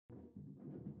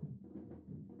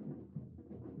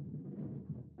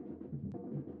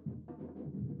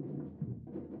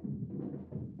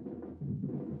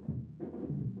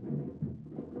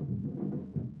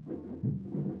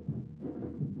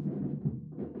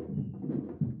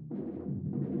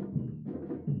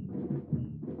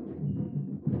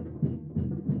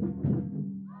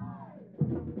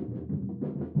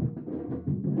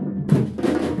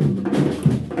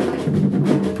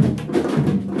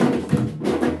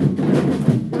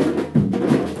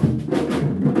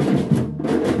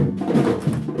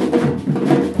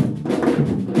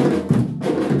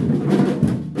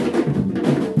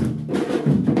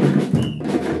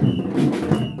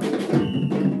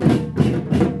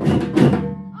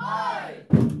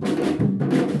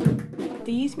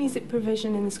music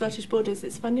provision in the Scottish Borders,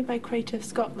 it's funded by Creative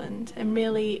Scotland, and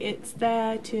really it's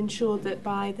there to ensure that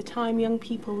by the time young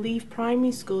people leave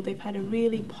primary school they've had a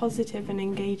really positive and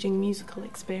engaging musical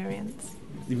experience.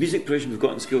 The music provision we've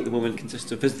got in school at the moment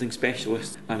consists of visiting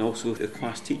specialists and also the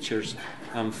class teachers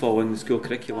following the school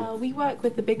curriculum. We work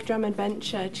with the Big Drum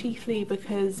Adventure chiefly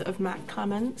because of Matt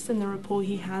Clements and the rapport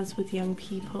he has with young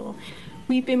people.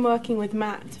 We've been working with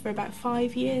Matt for about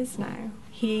 5 years now.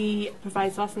 He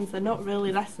provides lessons. They're not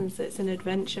really lessons, it's an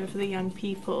adventure for the young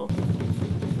people.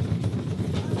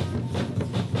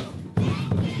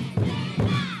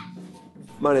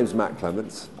 My name's Matt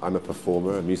Clements. I'm a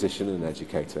performer, a musician and an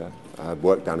educator. I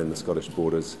work down in the Scottish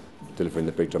Borders delivering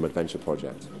the Big Drum Adventure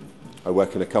project. I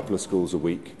work in a couple of schools a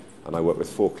week and I work with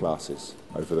 4 classes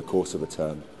over the course of a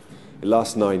term. It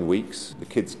lasts 9 weeks. The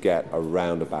kids get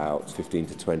around about 15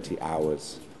 to 20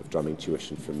 hours of drumming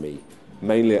tuition from me,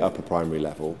 mainly at upper primary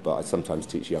level, but I sometimes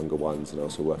teach younger ones and I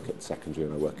also work at secondary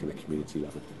and I work in the community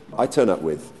level. I turn up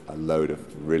with a load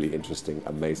of really interesting,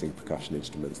 amazing percussion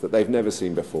instruments that they've never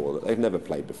seen before, that they've never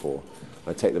played before.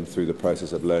 I take them through the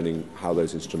process of learning how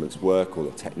those instruments work, all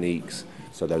the techniques.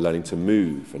 So they're learning to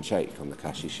move and shake on the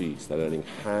kashishis. They're learning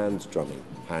hand drumming,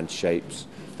 hand shapes.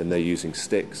 Then they're using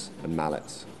sticks and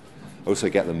mallets. I also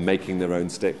get them making their own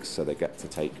sticks, so they get to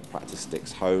take practice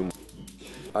sticks home.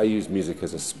 I use music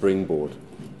as a springboard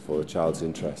for a child's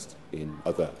interest in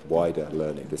other wider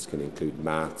learning. This can include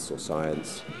maths or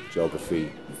science,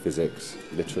 geography, physics,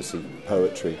 literacy,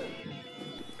 poetry.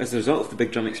 As a result of the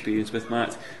Big Drum experience with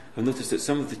Matt, I've noticed that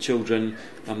some of the children,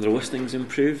 their listening's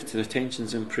improved, their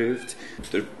attention's improved,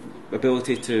 their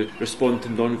ability to respond to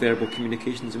non-verbal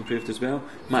communication's improved as well.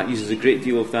 Matt uses a great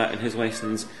deal of that in his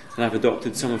lessons, and I've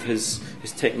adopted some of his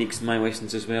techniques in my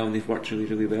lessons as well, and they've worked really,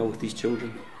 really well with these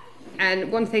children.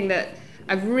 And one thing that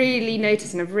I've really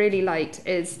noticed and I've really liked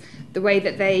is the way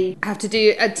that they have to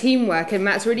do a teamwork, and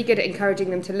Matt's really good at encouraging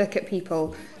them to look at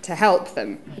people to help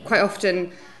them. Quite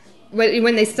often,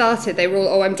 when they started, they were all,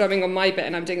 oh, I'm drumming on my bit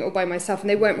and I'm doing it all by myself, and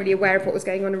they weren't really aware of what was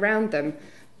going on around them.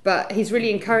 But he's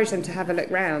really encouraged them to have a look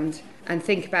round and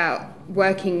think about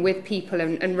working with people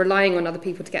and relying on other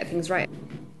people to get things right.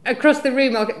 Across the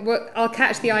room, I'll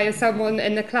catch the eye of someone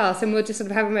in the class and we'll just sort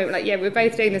of have a moment like, yeah, we're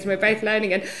both doing this and we're both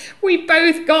learning and we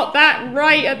both got that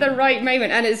right at the right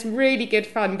moment. And it's really good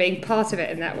fun being part of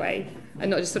it in that way and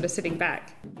not just sort of sitting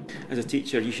back. As a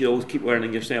teacher, you should always keep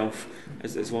learning yourself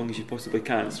as long as you possibly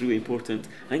can. It's really important.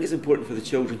 I think it's important for the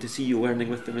children to see you learning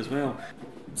with them as well.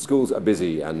 Schools are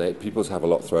busy and pupils have a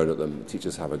lot thrown at them.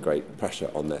 Teachers have a great pressure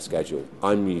on their schedule.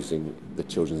 I'm using the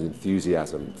children's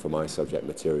enthusiasm for my subject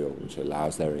material, which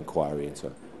allows their inquiry into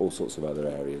all sorts of other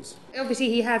areas. Obviously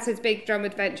he has his big drum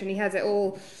adventure and he has it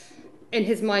all in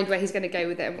his mind where he's going to go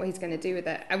with it and what he's going to do with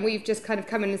it. And we've just kind of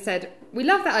come in and said, we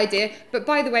love that idea, but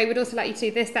by the way, we'd also like you to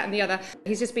do this, that and the other.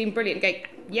 He's just been brilliant going,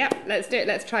 yep, let's do it,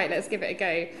 let's try it, let's give it a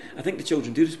go. I think the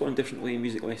children do respond differently in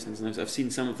music lessons, and I've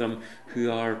seen some of them who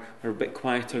are a bit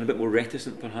quieter and a bit more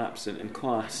reticent perhaps in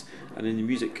class, and in the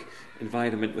music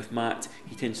environment with Matt,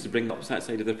 he tends to bring up that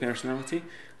side of their personality,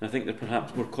 and I think they're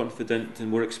perhaps more confident and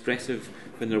more expressive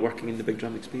when they're working in the Big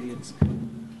Drum experience.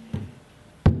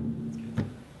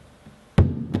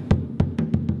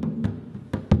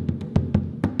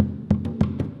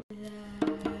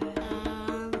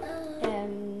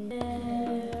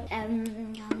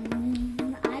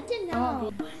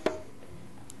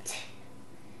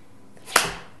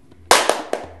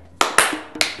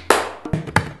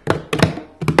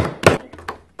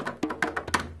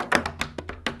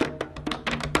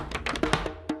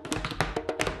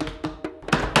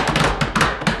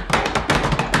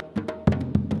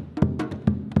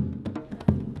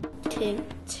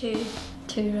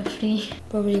 Two or three.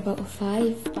 Probably about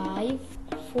 5. 5.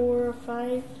 4 or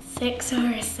 5. 6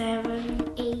 or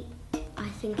 7. 8. I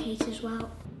think 8 as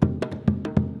well.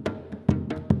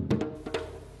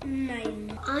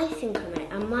 9. I think I'm 8.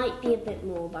 I might be a bit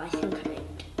more, but I think I'm 8.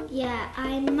 Yeah,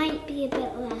 I might be a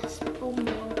bit less or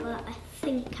more, but I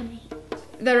think I'm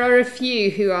 8. There are a few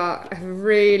who have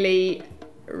really,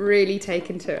 really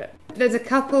taken to it. There's a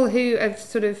couple who have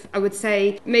sort of, I would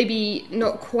say, maybe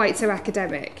not quite so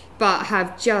academic, but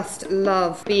have just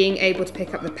loved being able to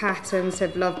pick up the patterns,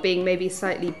 have loved being maybe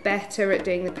slightly better at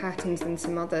doing the patterns than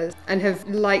some others, and have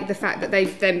liked the fact that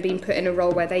they've then been put in a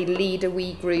role where they lead a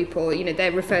wee group, or, you know,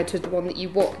 they're referred to as the one that you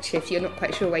watch if you're not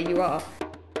quite sure where you are.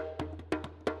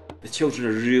 The children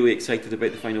are really excited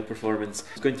about the final performance.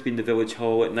 It's going to be in the village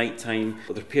hall at night time.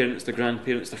 Their parents, their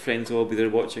grandparents, their friends will all be there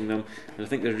watching them, and I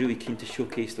think they're really keen to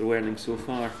showcase their learning so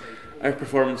far. our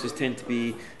performances tend to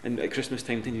be, and at Christmas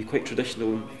time, tend to be quite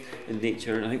traditional in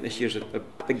nature, and I think this year's a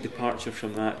big departure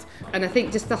from that. And I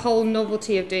think just the whole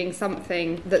novelty of doing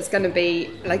something that's going to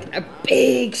be like a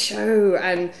big show,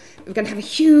 and we're going to have a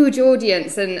huge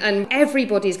audience, and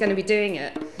everybody's going to be doing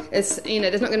it. It's,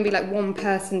 there's not going to be like one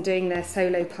person doing their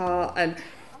solo part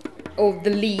or the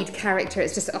lead character.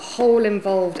 It's just a whole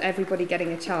involved, everybody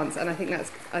getting a chance, and I think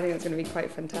that's going to be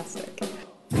quite fantastic.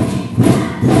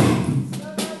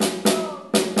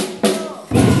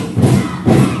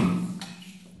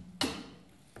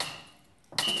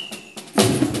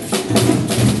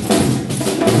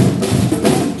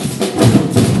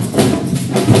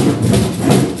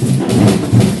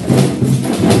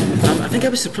 I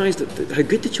was surprised at how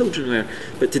good the children were,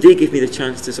 but today gave me the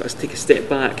chance to sort of take a step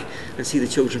back and see the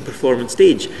children perform on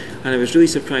stage, and I was really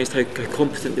surprised how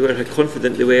competent they were, how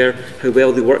confident they were, how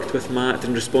well they worked with Matt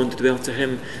and responded well to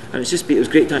him, and it was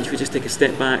great to actually just take a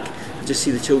step back and just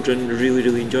see the children really,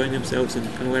 really enjoying themselves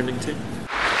and learning too.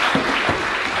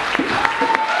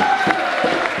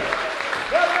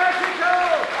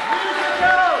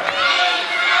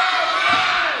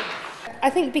 I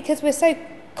think because we're so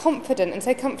confident and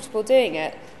so comfortable doing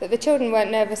it, that the children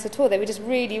weren't nervous at all. They were just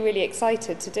really, really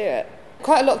excited to do it.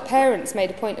 Quite a lot of parents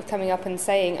made a point of coming up and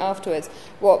saying afterwards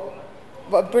what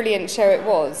a brilliant show it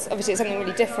was. Obviously it's something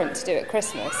really different to do at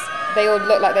Christmas. They all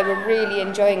looked like they were really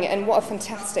enjoying it, and what a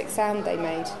fantastic sound they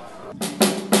made.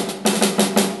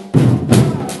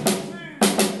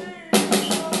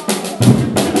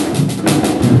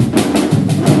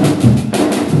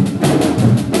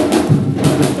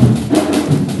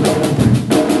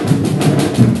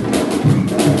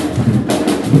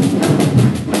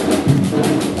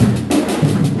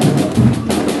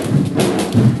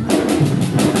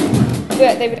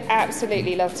 They would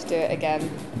absolutely love to do it again.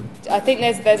 I think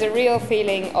there's a real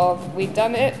feeling of we've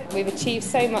done it, we've achieved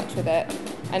so much with it,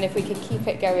 and if we could keep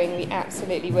it going, we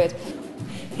absolutely would.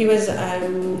 He was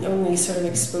only sort of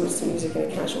exposed to music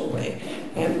in a casual way.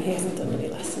 He hasn't done any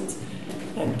lessons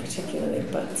particularly,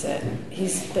 but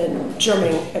he's been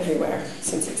drumming everywhere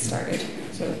since it started.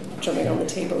 So drumming on the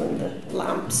table and the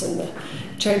lamps and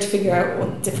trying to figure out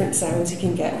what different sounds he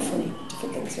can get from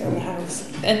different things around the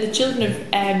house. And the children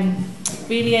have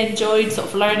really enjoyed sort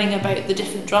of learning about the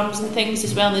different drums and things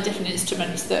as well, and the different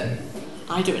instruments that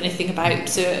I don't know anything about.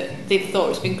 So they've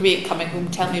thought it's been great coming home,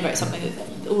 telling me about something that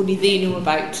only they know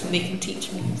about, and they can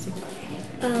teach me. So.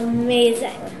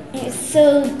 Amazing. It was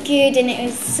so good, and it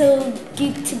was so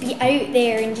good to be out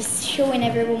there and just showing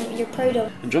everyone what you're proud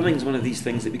of. And drumming is one of these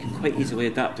things that we can quite easily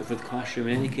adapt it for the classroom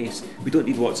in any case. We don't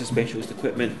need lots of specialist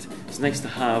equipment. It's nice to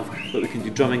have, but we can do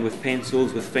drumming with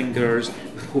pencils, with fingers,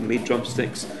 with homemade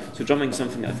drumsticks. So drumming is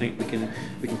something that I think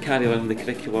we can carry on in the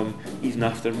curriculum even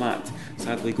after Matt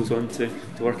sadly goes on to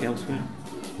work elsewhere.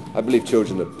 I believe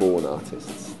children are born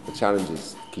artists. The challenge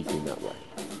is keeping that way.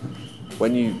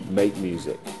 When you make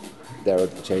music, there are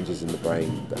changes in the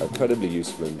brain that are incredibly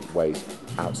useful in ways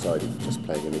outside of just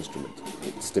playing an instrument.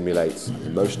 It stimulates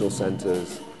emotional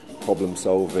centres, problem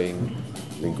solving,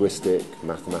 linguistic,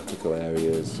 mathematical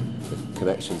areas, the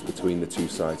connections between the two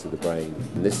sides of the brain.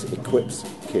 And this equips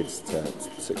kids to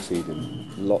succeed in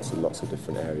lots and lots of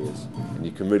different areas. And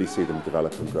you can really see them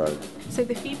develop and grow. So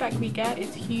the feedback we get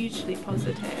is hugely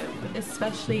positive,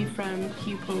 especially from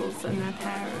pupils and their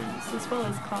parents, as well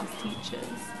as class teachers.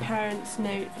 Parents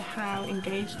note how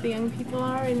engaged the young people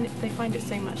are, and they find it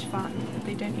so much fun that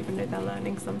they don't even know they're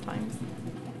learning sometimes.